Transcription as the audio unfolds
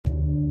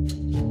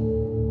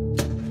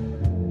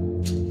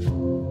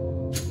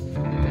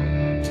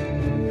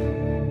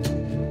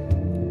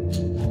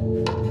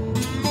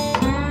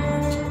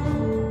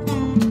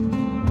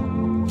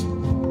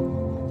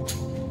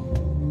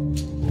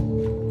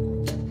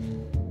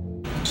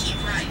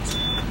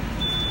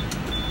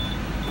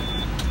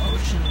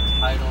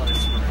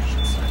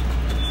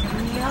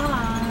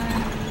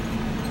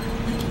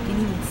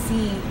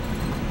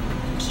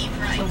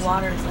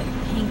water is like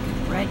pink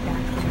right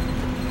back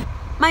there.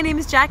 My name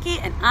is Jackie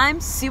and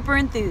I'm super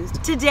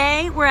enthused.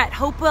 Today we're at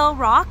Hopewell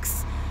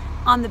Rocks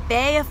on the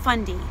Bay of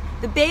Fundy.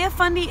 The Bay of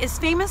Fundy is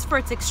famous for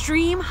its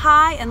extreme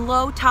high and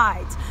low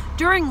tides.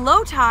 During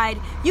low tide,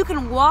 you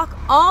can walk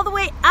all the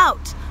way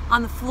out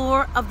on the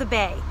floor of the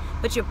bay,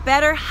 but you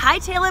better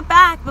hightail it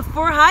back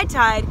before high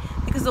tide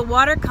because the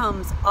water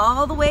comes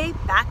all the way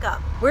back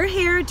up. We're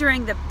here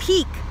during the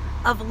peak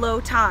of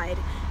low tide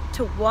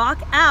to walk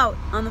out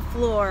on the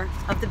floor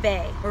of the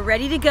bay. We're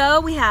ready to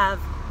go. We have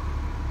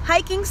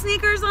hiking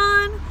sneakers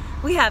on.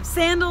 We have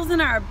sandals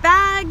in our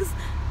bags.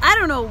 I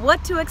don't know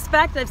what to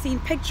expect. I've seen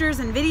pictures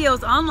and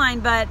videos online,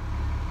 but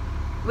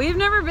we've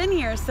never been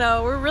here,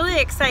 so we're really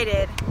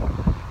excited.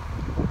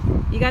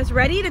 You guys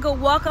ready to go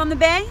walk on the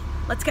bay?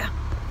 Let's go.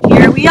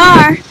 Here we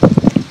are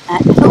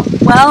at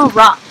Hopewell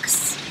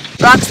Rocks.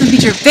 Rocks on the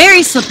beach are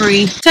very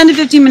slippery. 10 to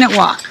 15 minute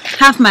walk,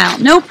 half mile,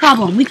 no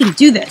problem. We can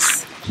do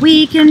this.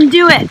 We can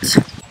do it.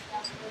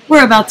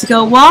 We're about to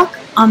go walk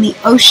on the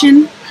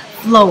ocean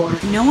floor.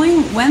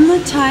 Knowing when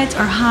the tides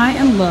are high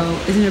and low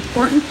is an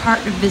important part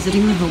of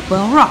visiting the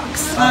Hopewell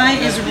Rocks. High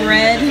is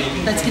red.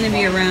 That's going to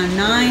be around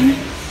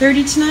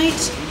 9:30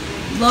 tonight.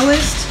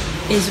 Lowest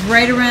is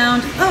right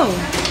around,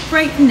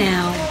 right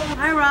now.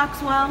 Hi,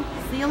 Roxwell.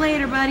 See you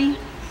later, buddy.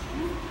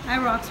 Hi,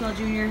 Roxwell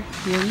Jr.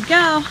 Here we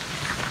go.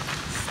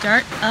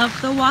 Start of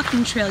the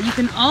walking trail. You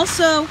can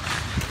also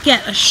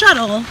get a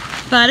shuttle,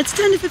 but it's a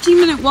 10 to 15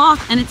 minute walk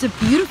and it's a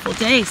beautiful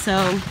day,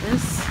 so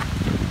this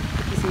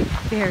is a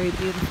very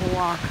beautiful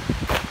walk.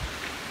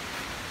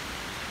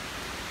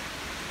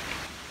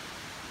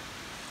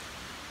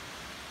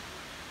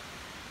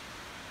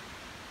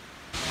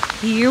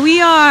 Here we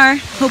are,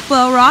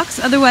 Hopewell Rocks,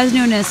 otherwise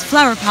known as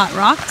Flower Pot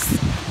Rocks.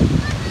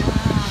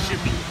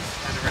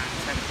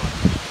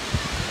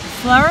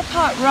 Flower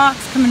pot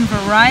rocks come in a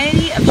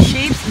variety of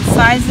shapes and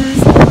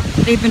sizes.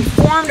 They've been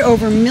formed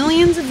over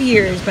millions of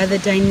years by the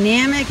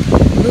dynamic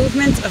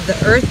movements of the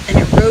earth and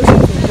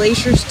erosion from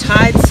glaciers,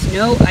 tides,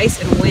 snow,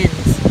 ice, and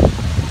winds.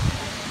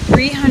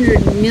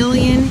 300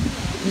 million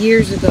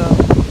years ago.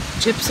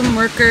 Gypsum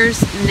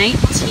workers,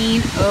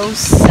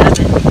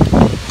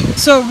 1907.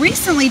 So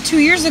recently, 2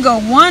 years ago,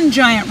 one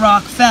giant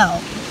rock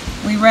fell.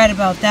 We read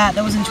about that.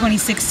 That was in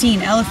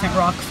 2016. Elephant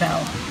Rock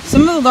fell.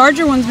 Some of the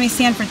larger ones may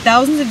stand for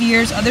thousands of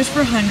years, others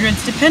for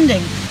hundreds,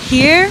 depending.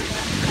 Here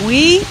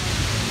we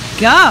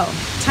go.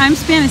 Time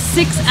span is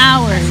 6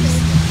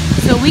 hours.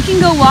 So we can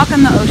go walk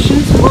on the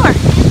ocean floor.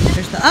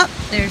 There's the up,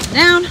 there's the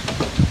down.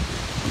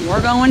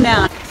 We're going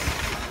down.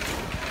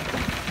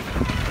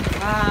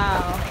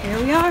 Wow, here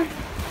we are,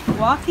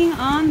 walking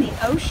on the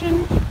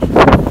ocean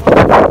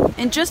floor.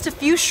 In just a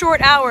few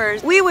short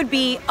hours, we would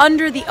be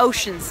under the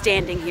ocean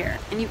standing here.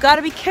 And you've got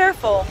to be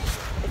careful.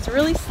 It's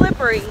really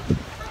slippery.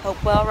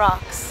 Hopewell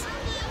Rocks.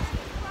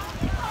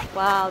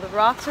 Wow, the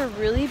rocks are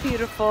really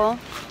beautiful.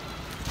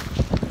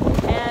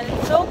 And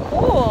it's so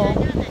cool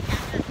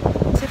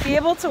to be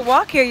able to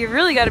walk here. You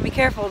really got to be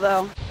careful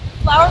though.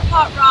 Flower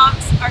pot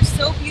rocks are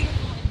so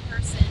beautiful in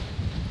person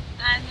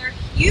and they're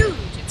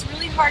huge. It's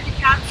really hard to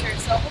capture.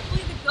 So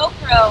hopefully the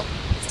GoPro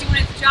is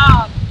doing its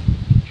job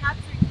in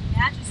capturing the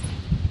majesty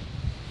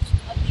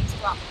of these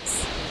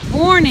rocks.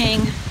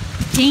 Warning,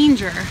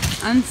 danger,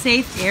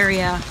 unsafe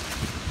area.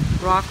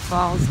 Rock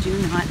falls, do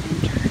not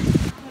enter.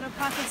 Little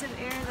pockets of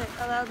air that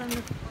allow them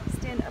to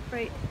stand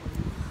upright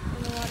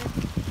in the water.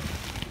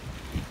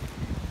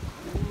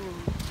 Ooh.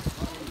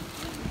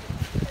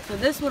 So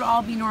this would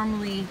all be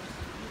normally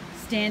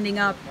standing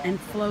up and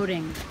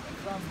floating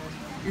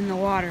in the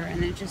water,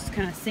 and it just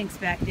kind of sinks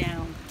back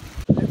down.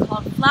 They're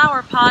called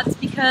flower pots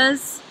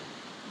because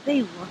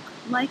they look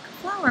like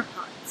flower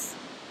pots,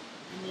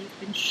 and they've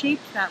been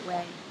shaped that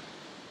way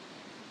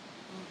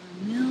over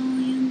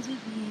millions of years.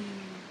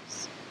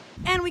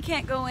 And we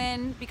can't go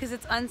in because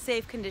it's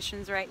unsafe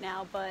conditions right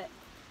now, but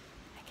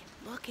I can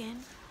look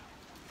in.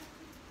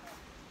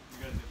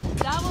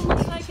 That one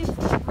looks like it's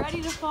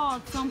ready to fall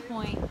at some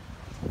point.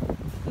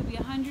 Could be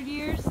 100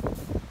 years.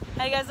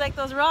 How you guys like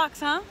those rocks,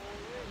 huh?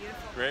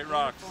 Great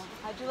rocks.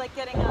 How'd you like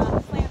getting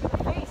slammed in the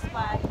face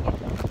by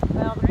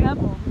all the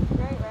pebbles? It's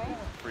great, right?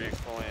 Free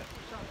exfoliant.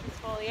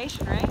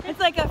 Exfoliation, right? It's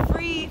like a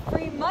free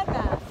mud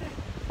mask.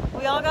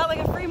 We all got like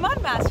a free mud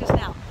mask just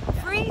now.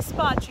 Free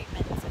spa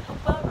treatments at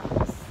Hopewell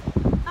Rocks.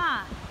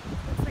 Ah,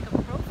 looks like a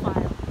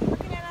profile.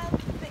 Looking at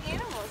the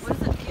animals. What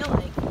does it feel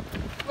like?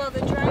 Well,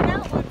 the dried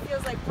out one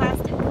feels like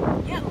plastic.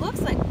 Yeah, it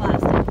looks like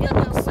plastic. It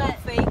looks so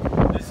fake.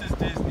 This is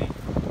Disney.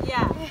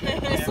 Yeah.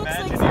 This looks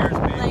like Imagineers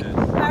made like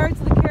this. Pirates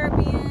of the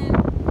Caribbean.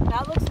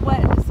 That looks wet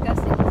and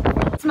disgusting.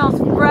 It smells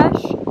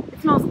fresh. It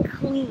smells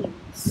clean.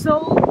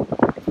 So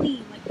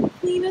clean. Like the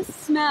cleanest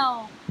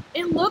smell.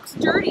 It looks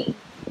dirty,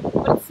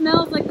 but it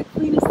smells like the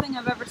cleanest thing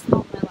I've ever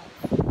smelled in my life.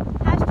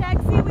 Hashtag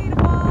seaweed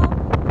wall.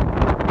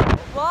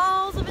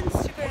 Walls of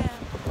Instagram.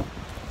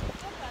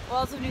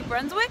 Walls of New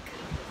Brunswick.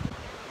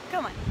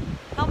 Come on.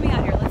 Help me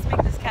out here. Let's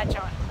make this catch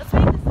on. Let's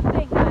make this a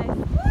thing, guys. Woo!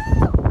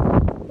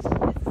 This is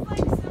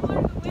like similar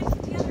to the wish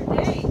the other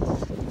day.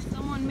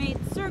 Someone made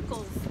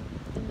circles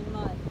in the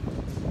mud.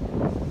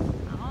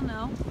 I don't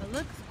know, but look.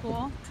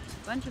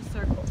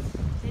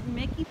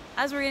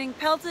 as we're getting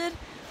pelted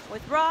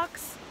with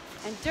rocks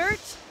and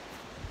dirt,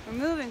 we're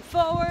moving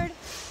forward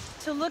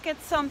to look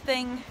at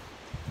something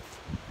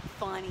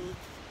funny.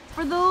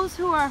 For those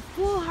who are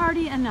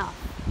foolhardy enough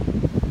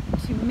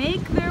to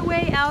make their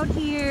way out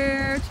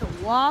here, to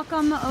walk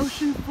on the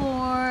ocean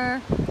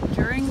floor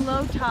during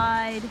low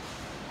tide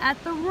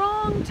at the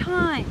wrong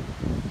time,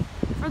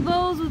 for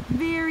those with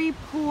very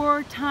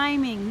poor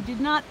timing who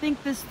did not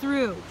think this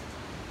through,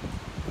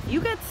 if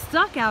you get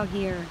stuck out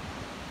here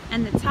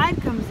and the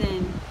tide comes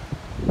in,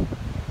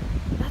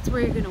 that's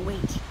where you're gonna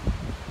wait.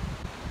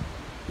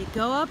 You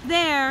go up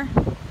there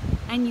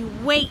and you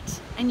wait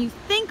and you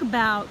think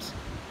about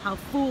how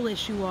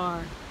foolish you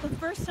are. The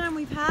first time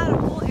we've had a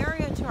whole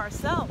area to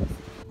ourselves.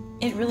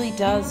 It really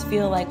does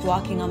feel like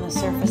walking on the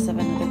surface of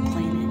another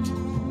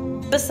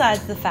planet.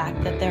 Besides the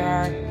fact that there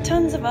are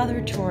tons of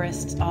other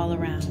tourists all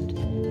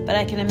around. But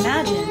I can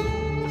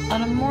imagine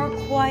on a more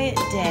quiet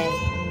day,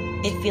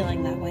 it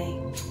feeling that way.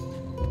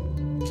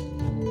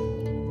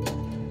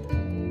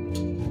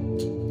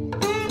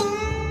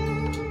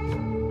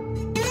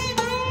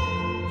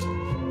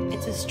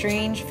 It's a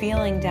strange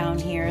feeling down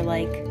here,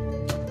 like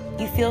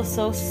you feel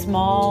so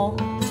small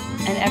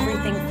and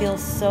everything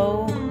feels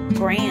so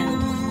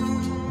grand.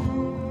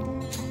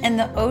 And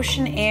the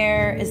ocean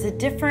air is a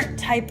different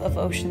type of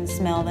ocean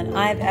smell than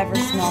I've ever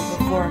smelled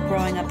before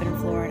growing up in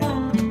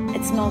Florida.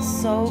 It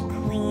smells so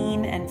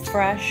clean and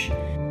fresh.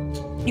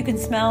 You can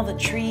smell the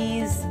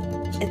trees.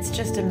 It's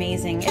just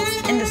amazing.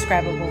 It's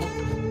indescribable.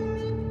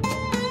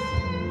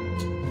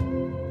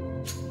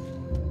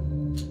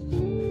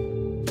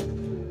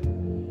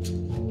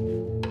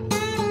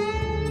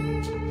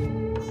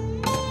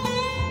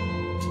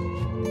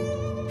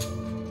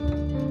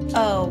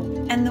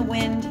 Oh, and the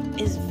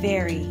wind is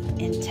very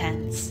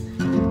intense.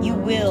 You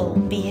will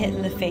be hit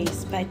in the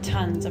face by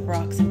tons of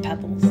rocks and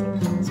pebbles.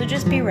 So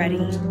just be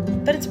ready,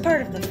 but it's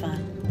part of the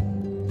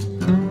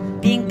fun.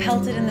 Being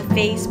pelted in the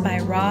face by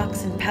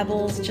rocks and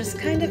pebbles just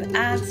kind of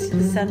adds to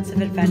the sense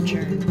of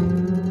adventure.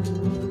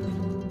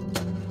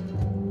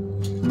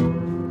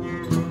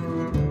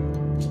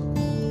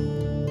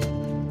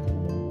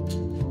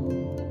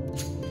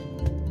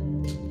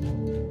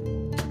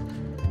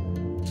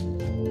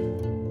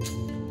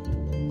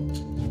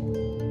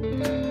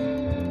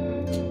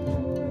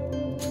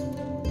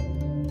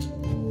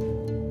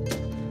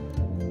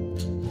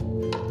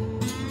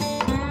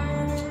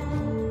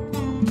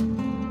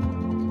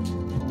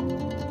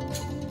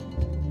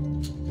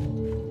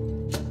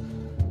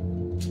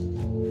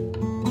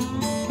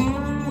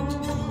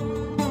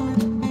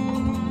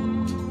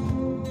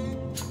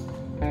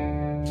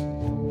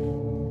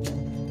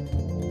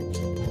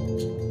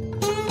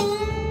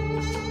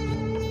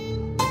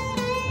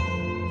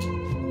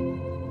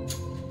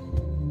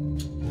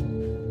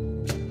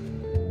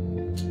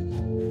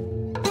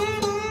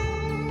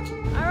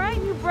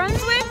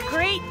 Brunswick,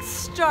 great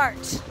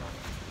start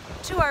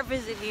to our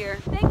visit here.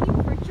 Thank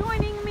you for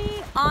joining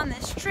me on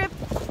this trip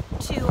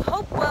to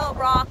Hopewell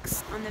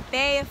Rocks on the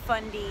Bay of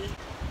Fundy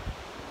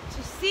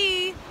to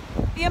see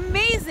the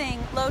amazing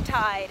low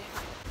tide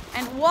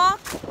and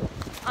walk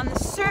on the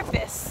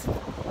surface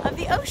of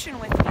the ocean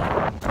with me.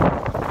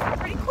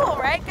 Pretty cool,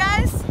 right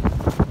guys?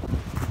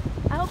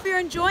 I hope you're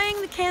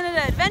enjoying the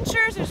Canada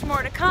adventures. There's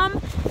more to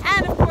come.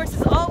 And of course,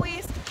 as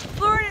always,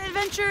 Florida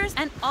adventures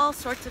and all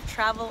sorts of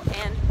travel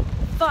and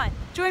fun.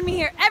 Join me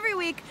here every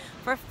week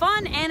for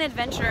fun and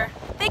adventure.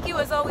 Thank you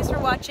as always for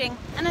watching,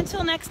 and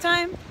until next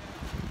time,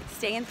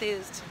 stay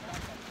enthused.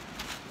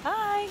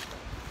 Bye.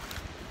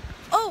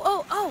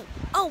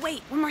 Oh,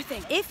 wait, one more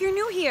thing. If you're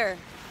new here,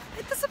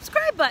 hit the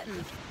subscribe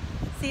button.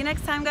 See you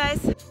next time,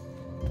 guys.